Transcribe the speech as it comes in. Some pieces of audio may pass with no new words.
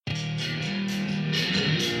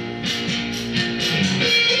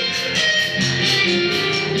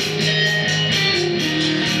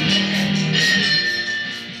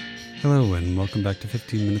welcome back to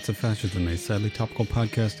 15 Minutes of Fascism, a sadly topical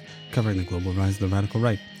podcast covering the global rise of the radical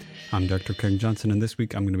right. I'm Dr. Craig Johnson, and this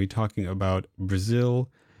week I'm going to be talking about Brazil,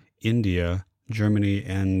 India, Germany,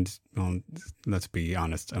 and, well, let's be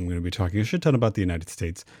honest, I'm going to be talking a shit ton about the United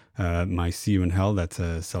States. My See You in Hell, that's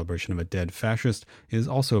a celebration of a dead fascist, is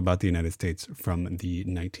also about the United States from the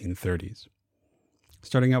 1930s.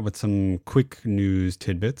 Starting out with some quick news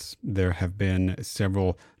tidbits, there have been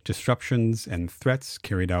several disruptions and threats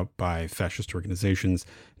carried out by fascist organizations,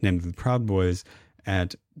 namely the Proud Boys,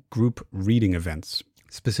 at group reading events.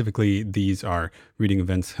 Specifically, these are reading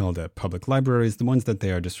events held at public libraries. The ones that they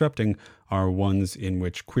are disrupting are ones in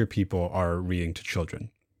which queer people are reading to children.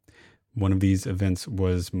 One of these events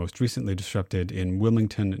was most recently disrupted in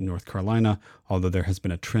Wilmington, North Carolina, although there has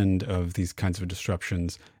been a trend of these kinds of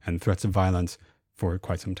disruptions and threats of violence for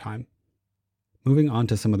quite some time. Moving on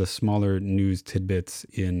to some of the smaller news tidbits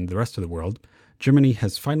in the rest of the world, Germany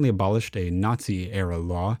has finally abolished a Nazi-era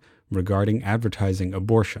law regarding advertising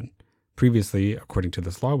abortion. Previously, according to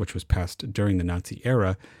this law, which was passed during the Nazi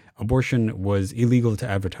era, abortion was illegal to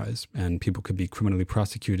advertise, and people could be criminally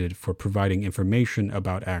prosecuted for providing information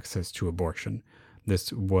about access to abortion.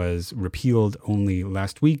 This was repealed only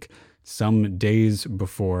last week, some days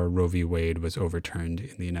before Roe v. Wade was overturned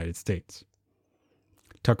in the United States.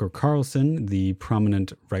 Tucker Carlson, the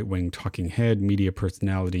prominent right-wing talking head, media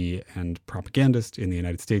personality, and propagandist in the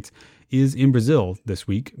United States, is in Brazil this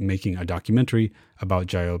week making a documentary about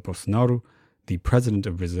Jair Bolsonaro, the president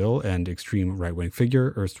of Brazil and extreme right-wing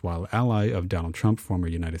figure, erstwhile ally of Donald Trump, former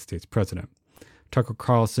United States president. Tucker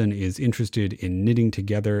Carlson is interested in knitting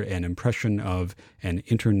together an impression of an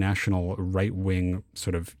international right-wing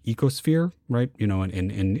sort of ecosphere, right? You know,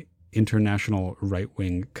 an international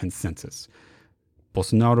right-wing consensus.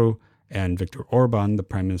 Bolsonaro and Viktor Orban, the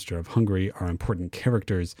Prime Minister of Hungary, are important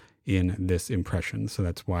characters in this impression, so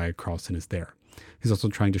that's why Carlson is there. He's also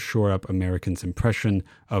trying to shore up Americans' impression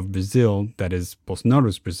of Brazil, that is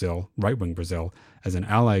Bolsonaro's Brazil, right-wing Brazil, as an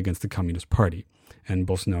ally against the Communist Party, and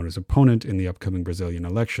Bolsonaro's opponent in the upcoming Brazilian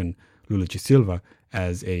election, Lula da Silva,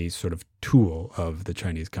 as a sort of tool of the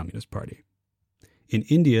Chinese Communist Party. In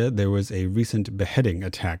India, there was a recent beheading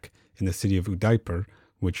attack in the city of Udaipur,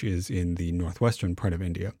 which is in the northwestern part of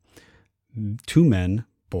India. Two men,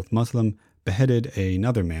 both Muslim, beheaded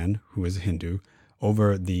another man who is a Hindu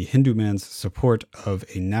over the Hindu man's support of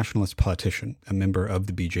a nationalist politician, a member of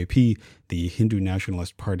the BJP, the Hindu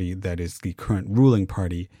nationalist party that is the current ruling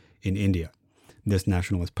party in India. This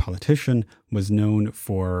nationalist politician was known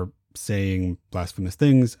for saying blasphemous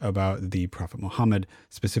things about the Prophet Muhammad,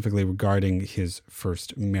 specifically regarding his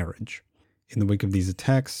first marriage. In the wake of these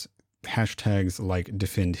attacks, hashtags like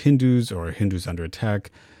Defend Hindus or Hindus Under Attack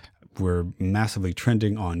were massively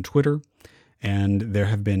trending on Twitter, and there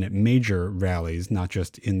have been major rallies, not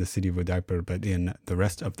just in the city of Udaipur, but in the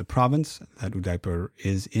rest of the province that Udaipur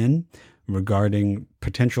is in, regarding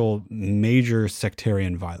potential major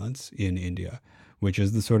sectarian violence in India, which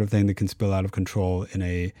is the sort of thing that can spill out of control in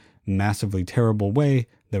a massively terrible way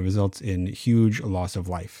that results in huge loss of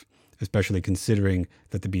life, especially considering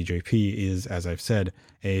that the BJP is, as I've said,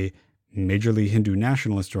 a majorly Hindu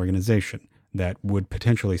nationalist organization that would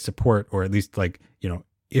potentially support, or at least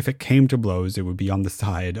if it came to blows, it would be on the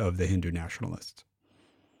side of the Hindu nationalists.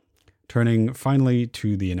 Turning finally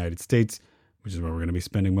to the United States, which is where we're going to be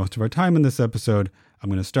spending most of our time in this episode, I'm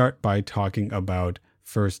going to start by talking about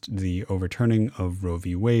first the overturning of Roe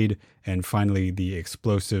v. Wade, and finally the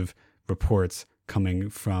explosive reports coming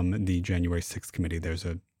from the January 6th committee. There's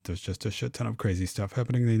just a shit ton of crazy stuff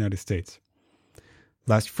happening in the United States.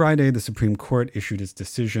 Last Friday, the Supreme Court issued its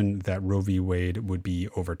decision that Roe v. Wade would be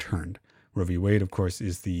overturned. Roe v. Wade, of course,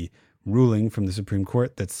 is the ruling from the Supreme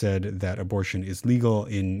Court that said that abortion is legal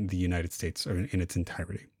in the United States or in its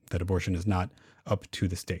entirety, that abortion is not up to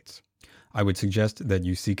the states. I would suggest that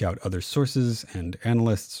you seek out other sources and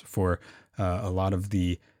analysts for a lot of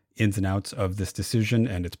the ins and outs of this decision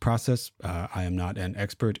and its process. I am not an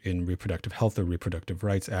expert in reproductive health or reproductive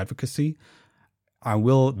rights advocacy. I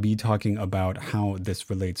will be talking about how this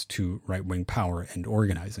relates to right-wing power and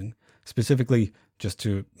organizing. Specifically, just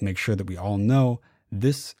to make sure that we all know,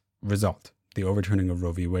 this result, the overturning of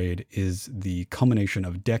Roe v. Wade, is the culmination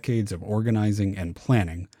of decades of organizing and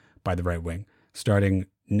planning by the right wing, starting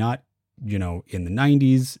not, in the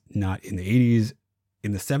 90s, not in the 80s,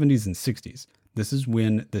 in the 70s and 60s. This is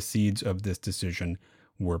when the seeds of this decision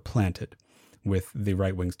were planted, with the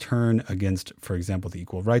right wing's turn against, for example, the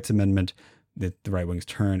Equal Rights Amendment, the right wing's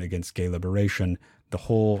turn against gay liberation, the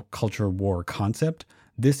whole culture war concept.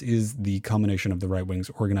 This is the culmination of the right wing's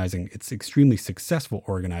organizing, its extremely successful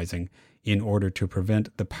organizing in order to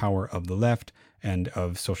prevent the power of the left and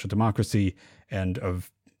of social democracy and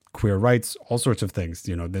of queer rights, all sorts of things.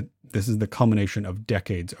 That this is the culmination of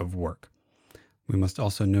decades of work. We must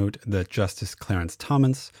also note that Justice Clarence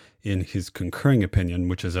Thomas, in his concurring opinion,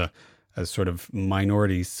 which is a sort of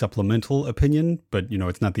minority supplemental opinion, but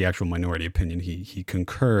it's not the actual minority opinion. He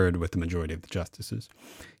concurred with the majority of the justices.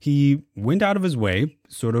 He went out of his way,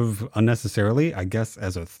 sort of unnecessarily, I guess,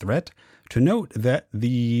 as a threat, to note that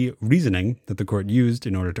the reasoning that the court used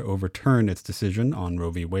in order to overturn its decision on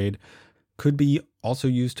Roe v. Wade could be also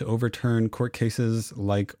used to overturn court cases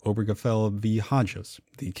like Obergefell v. Hodges,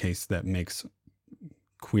 the case that makes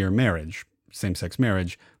queer marriage, same-sex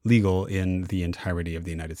marriage, legal in the entirety of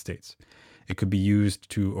the United States. It could be used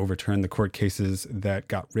to overturn the court cases that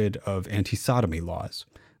got rid of anti-sodomy laws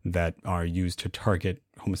that are used to target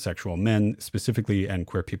homosexual men specifically and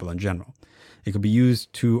queer people in general. It could be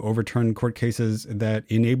used to overturn court cases that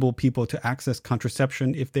enable people to access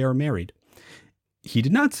contraception if they are married. He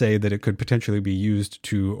did not say that it could potentially be used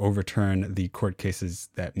to overturn the court cases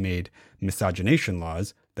that made miscegenation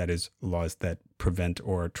laws, that is, laws that prevent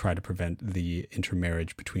or try to prevent the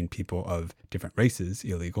intermarriage between people of different races,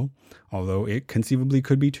 illegal, although it conceivably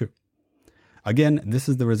could be too. Again, this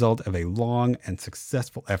is the result of a long and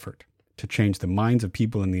successful effort to change the minds of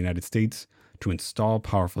people in the United States, to install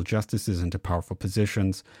powerful justices into powerful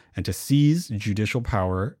positions, and to seize judicial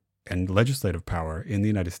power and legislative power in the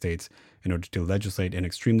United States in order to legislate an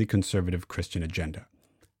extremely conservative Christian agenda.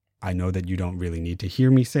 I know that you don't really need to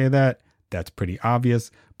hear me say that. That's pretty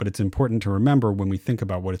obvious, but it's important to remember when we think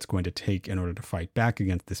about what it's going to take in order to fight back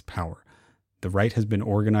against this power. The right has been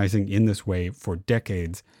organizing in this way for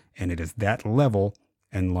decades, and it is that level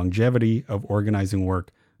and longevity of organizing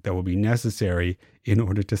work that will be necessary in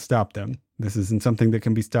order to stop them. This isn't something that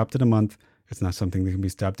can be stopped in a month. It's not something that can be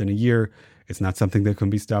stopped in a year. It's not something that can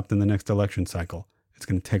be stopped in the next election cycle. It's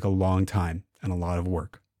going to take a long time and a lot of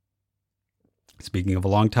work. Speaking of a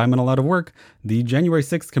long time and a lot of work, the January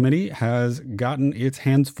 6th committee has gotten its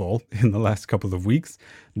hands full in the last couple of weeks.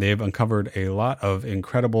 They've uncovered a lot of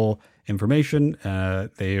incredible information.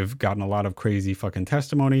 They've gotten a lot of crazy fucking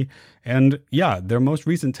testimony. And yeah, their most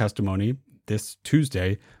recent testimony this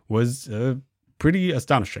Tuesday was pretty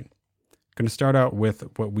astonishing. Going to start out with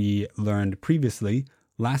what we learned previously.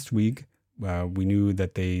 Last week, we knew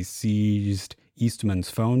that they seized Eastman's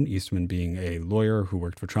phone, Eastman being a lawyer who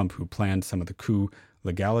worked for Trump, who planned some of the coup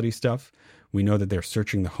legality stuff. We know that they're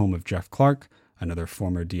searching the home of Jeff Clark, another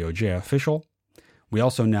former DOJ official. We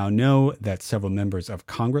also now know that several members of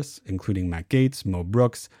Congress, including Matt Gaetz, Mo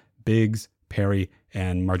Brooks, Biggs, Perry,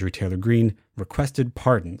 and Marjorie Taylor Greene, requested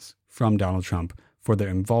pardons from Donald Trump for their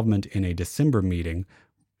involvement in a December meeting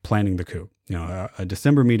planning the coup. A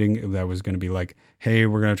December meeting that was going to be like, hey,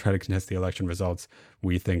 we're going to try to contest the election results.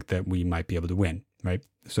 We think that we might be able to win, right?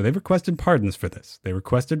 So they've requested pardons for this. They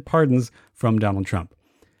requested pardons from Donald Trump.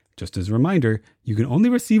 Just as a reminder, you can only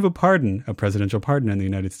receive a pardon, a presidential pardon in the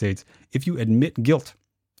United States, if you admit guilt.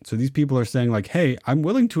 So these people are saying like, hey, I'm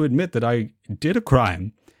willing to admit that I did a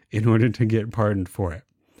crime in order to get pardoned for it.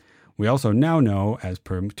 We also now know, as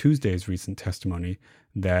per Tuesday's recent testimony,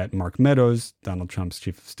 that Mark Meadows, Donald Trump's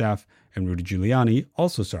chief of staff, and Rudy Giuliani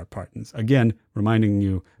also sought pardons. Again, reminding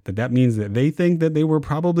you that that means that they think that they were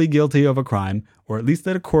probably guilty of a crime, or at least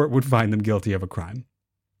that a court would find them guilty of a crime.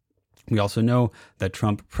 We also know that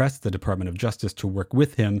Trump pressed the Department of Justice to work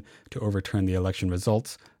with him to overturn the election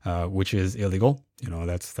results, which is illegal.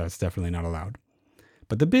 That's definitely not allowed.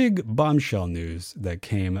 But the big bombshell news that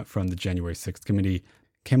came from the January 6th committee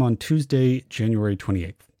came on Tuesday, January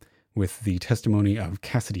 28th, with the testimony of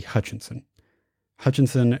Cassidy Hutchinson.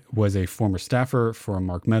 Hutchinson was a former staffer for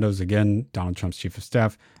Mark Meadows, again, Donald Trump's chief of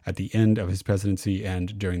staff, at the end of his presidency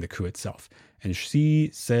and during the coup itself. And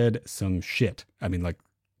she said some shit. I mean,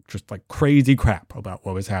 just crazy crap about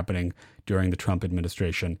what was happening during the Trump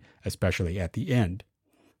administration, especially at the end.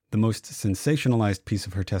 The most sensationalized piece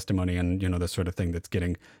of her testimony, and, the sort of thing that's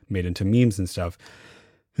getting made into memes and stuff,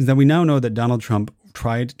 is that we now know that Donald Trump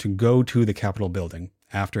tried to go to the Capitol building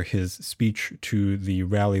after his speech to the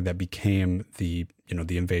rally that became the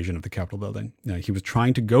invasion of the Capitol building. He was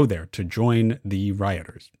trying to go there to join the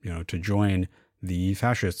rioters, to join the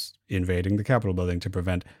fascists invading the Capitol building to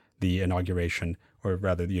prevent the inauguration, or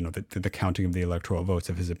rather, the counting of the electoral votes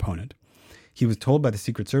of his opponent. He was told by the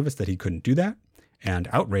Secret Service that he couldn't do that, and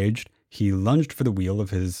outraged, he lunged for the wheel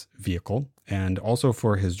of his vehicle and also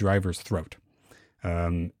for his driver's throat.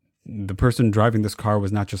 The person driving this car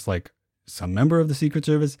was not just some member of the Secret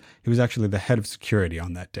Service. He was actually the head of security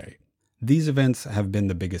on that day. These events have been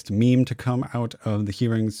the biggest meme to come out of the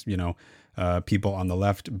hearings. People on the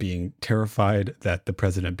left being terrified that the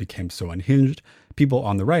president became so unhinged. People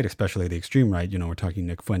on the right, especially the extreme right, we're talking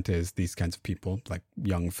Nick Fuentes, these kinds of people, like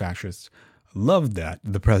young fascists, loved that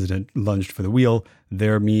the president lunged for the wheel.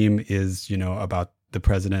 Their meme is, about the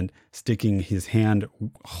president sticking his hand,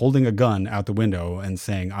 holding a gun out the window and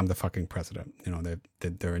saying, "I'm the fucking president."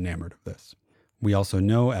 They're enamored of this. We also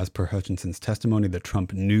know, as per Hutchinson's testimony, that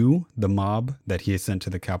Trump knew the mob that he had sent to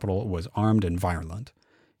the Capitol was armed and violent.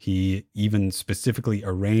 He even specifically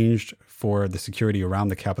arranged for the security around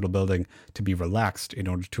the Capitol building to be relaxed in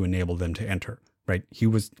order to enable them to enter, right? He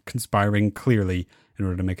was conspiring clearly in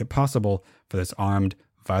order to make it possible for this armed,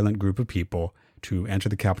 violent group of people to enter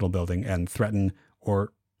the Capitol building and threaten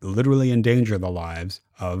or literally endanger the lives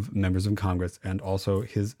of members of Congress and also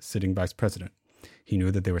his sitting vice president. He knew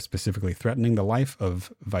that they were specifically threatening the life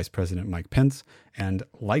of Vice President Mike Pence and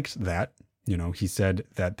liked that. He said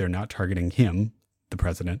that they're not targeting him, the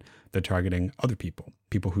president, they're targeting other people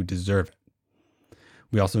who deserve it.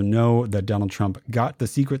 We also know that Donald Trump got the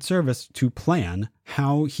Secret Service to plan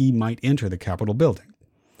how he might enter the Capitol building.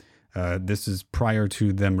 This is prior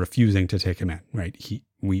to them refusing to take him in, right?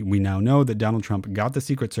 We now know that Donald Trump got the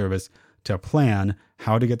Secret Service to plan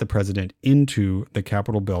how to get the president into the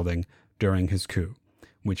Capitol building during his coup,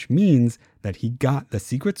 which means that he got the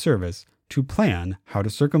Secret Service to plan how to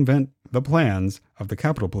circumvent the plans of the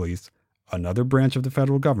Capitol Police, another branch of the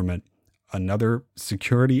federal government, another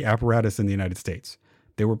security apparatus in the United States.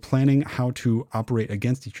 They were planning how to operate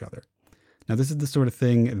against each other. Now, this is the sort of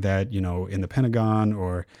thing that, in the Pentagon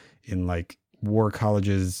or in like war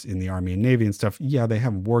colleges in the Army and Navy and stuff, they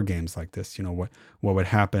have war games like this. What would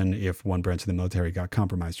happen if one branch of the military got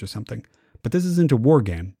compromised or something. But this isn't a war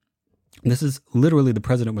game. This is literally the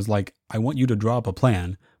president was like, I want you to draw up a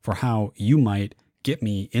plan for how you might get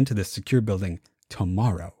me into this secure building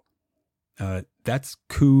tomorrow. That's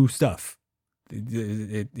coup stuff.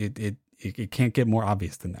 It can't get more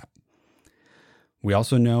obvious than that. We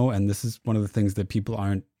also know, and this is one of the things that people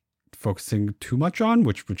aren't focusing too much on,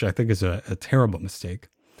 which I think is a terrible mistake.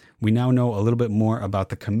 We now know a little bit more about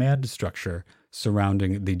the command structure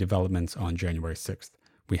surrounding the developments on January 6th.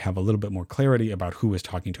 We have a little bit more clarity about who was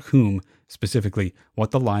talking to whom, specifically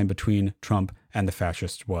what the line between Trump and the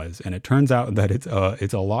fascists was. And it turns out that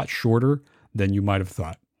it's a lot shorter than you might have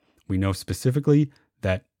thought. We know specifically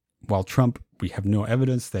that while Trump, we have no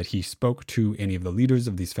evidence that he spoke to any of the leaders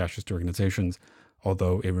of these fascist organizations,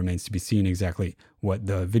 although it remains to be seen exactly what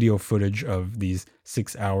the video footage of these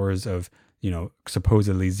 6 hours of,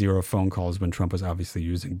 supposedly zero phone calls when Trump was obviously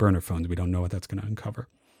using burner phones. We don't know what that's going to uncover.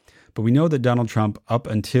 But we know that Donald Trump, up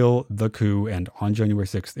until the coup and on January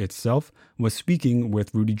 6th itself, was speaking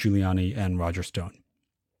with Rudy Giuliani and Roger Stone.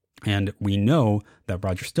 And we know that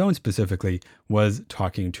Roger Stone specifically was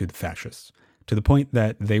talking to the fascists, to the point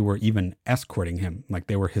that they were even escorting him, like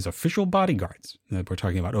they were his official bodyguards. We're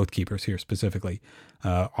talking about Oath Keepers here specifically,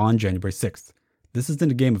 on January 6th. This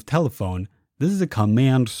isn't a game of telephone. This is a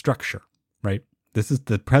command structure, right? This is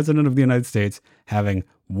the president of the United States having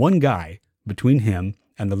one guy between him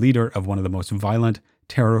and the leader of one of the most violent,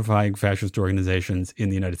 terrifying fascist organizations in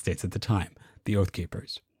the United States at the time, the Oath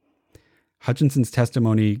Keepers. Hutchinson's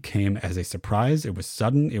testimony came as a surprise. It was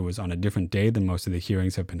sudden. It was on a different day than most of the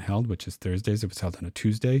hearings have been held, which is Thursdays. It was held on a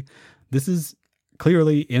Tuesday. This is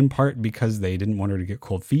clearly in part because they didn't want her to get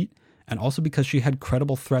cold feet, and also because she had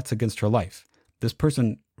credible threats against her life. This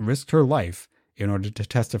person risked her life in order to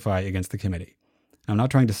testify against the committee. I'm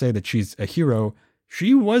not trying to say that she's a hero.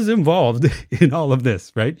 She was involved in all of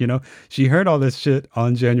this, right? She heard all this shit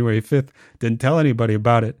on January 5th, didn't tell anybody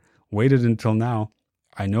about it, waited until now.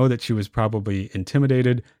 I know that she was probably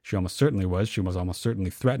intimidated. She almost certainly was. She was almost certainly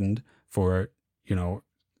threatened for,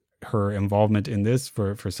 her involvement in this,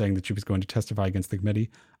 for saying that she was going to testify against the committee.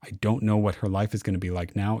 I don't know what her life is going to be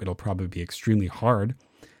like now. It'll probably be extremely hard.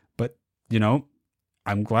 But,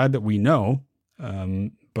 I'm glad that we know,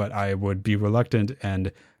 but I would be reluctant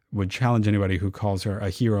and would challenge anybody who calls her a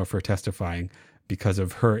hero for testifying because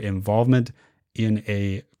of her involvement in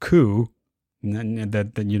a coup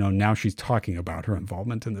that now she's talking about her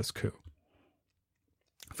involvement in this coup.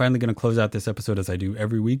 Finally, going to close out this episode as I do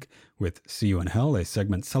every week with See You in Hell, a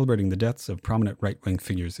segment celebrating the deaths of prominent right-wing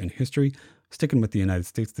figures in history. Sticking with the United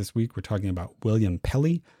States this week, we're talking about William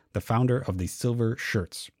Pelley, the founder of the Silver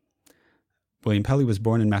Shirts. William Pelley was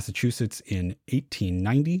born in Massachusetts in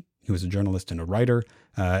 1890. He was a journalist and a writer,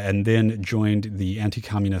 and then joined the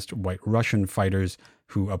anti-communist White Russian fighters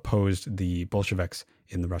who opposed the Bolsheviks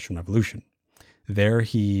in the Russian Revolution. There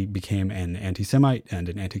he became an anti-Semite and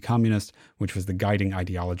an anti-communist, which was the guiding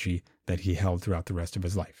ideology that he held throughout the rest of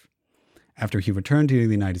his life. After he returned to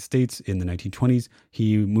the United States in the 1920s,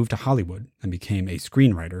 he moved to Hollywood and became a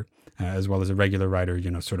screenwriter, as well as a regular writer,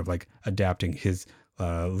 sort of like adapting his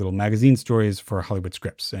little magazine stories for Hollywood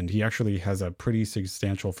scripts. And he actually has a pretty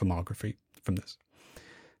substantial filmography from this.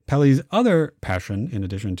 Pelly's other passion, in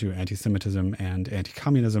addition to anti-Semitism and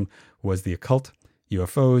anti-communism, was the occult,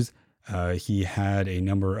 UFOs. He had a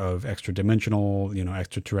number of extra-dimensional,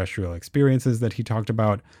 extraterrestrial experiences that he talked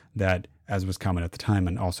about that, as was common at the time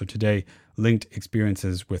and also today, linked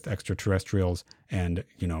experiences with extraterrestrials and,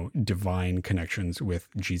 divine connections with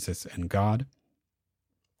Jesus and God.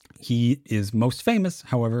 He is most famous,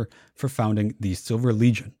 however, for founding the Silver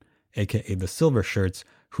Legion, aka the Silver Shirts,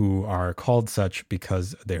 who are called such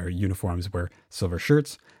because their uniforms wear silver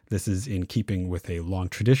shirts. This is in keeping with a long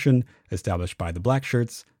tradition established by the Black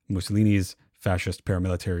Shirts, Mussolini's fascist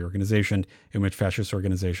paramilitary organization, in which fascist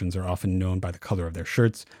organizations are often known by the color of their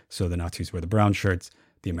shirts. So the Nazis were the brown shirts,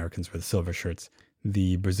 the Americans were the silver shirts,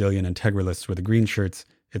 the Brazilian integralists were the green shirts,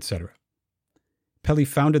 etc. Pelly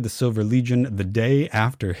founded the Silver Legion the day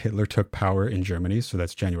after Hitler took power in Germany, so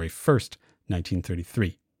that's January 1st,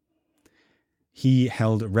 1933. He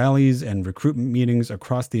held rallies and recruitment meetings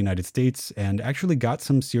across the United States and actually got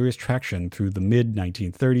some serious traction through the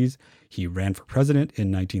mid-1930s. He ran for president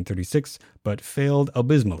in 1936, but failed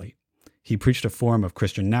abysmally. He preached a form of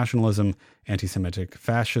Christian nationalism, anti-Semitic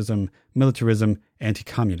fascism, militarism,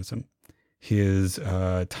 anti-communism. His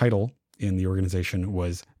title in the organization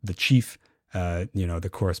was the chief, the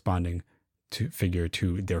corresponding figure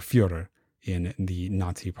to der Führer in the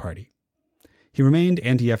Nazi Party. He remained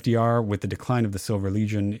anti-FDR with the decline of the Silver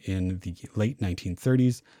Legion in the late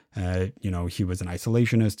 1930s. He was an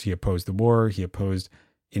isolationist. He opposed the war. He opposed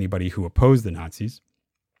anybody who opposed the Nazis.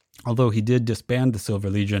 Although he did disband the Silver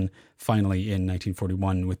Legion finally in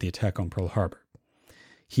 1941 with the attack on Pearl Harbor.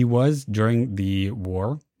 He was, during the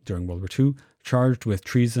war, during World War II, charged with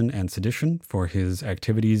treason and sedition for his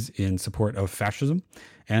activities in support of fascism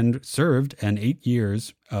and served an 8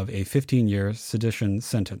 years of a 15-year sedition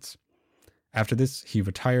sentence. After this, he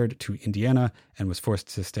retired to Indiana and was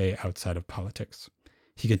forced to stay outside of politics.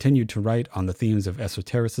 He continued to write on the themes of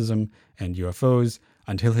esotericism and UFOs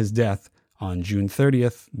until his death on June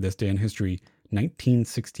 30th, this day in history,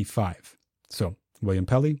 1965. So, William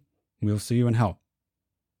Pelly, we'll see you in hell.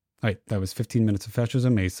 All right, that was 15 Minutes of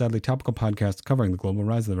Fascism, a sadly topical podcast covering the global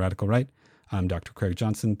rise of the radical right. I'm Dr. Craig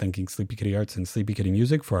Johnson, thanking Sleepy Kitty Arts and Sleepy Kitty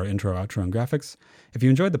Music for our intro, outro, and graphics. If you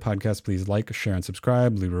enjoyed the podcast, please like, share, and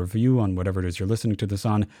subscribe. Leave a review on whatever it is you're listening to this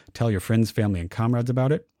on. Tell your friends, family, and comrades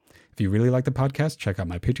about it. If you really like the podcast, check out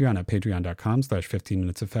my Patreon at patreon.com/15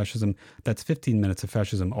 Minutes of Fascism. That's 15 Minutes of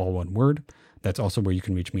Fascism, all one word. That's also where you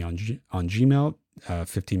can reach me on Gmail,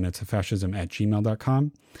 15 Minutes of Fascism at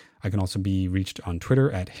gmail.com. I can also be reached on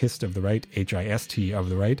Twitter at Hist of the Right, HIST of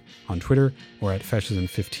the Right on Twitter, or at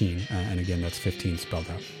Fascism15. And again, that's 15 spelled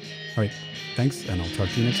out. All right, thanks, and I'll talk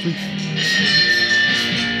to you next week.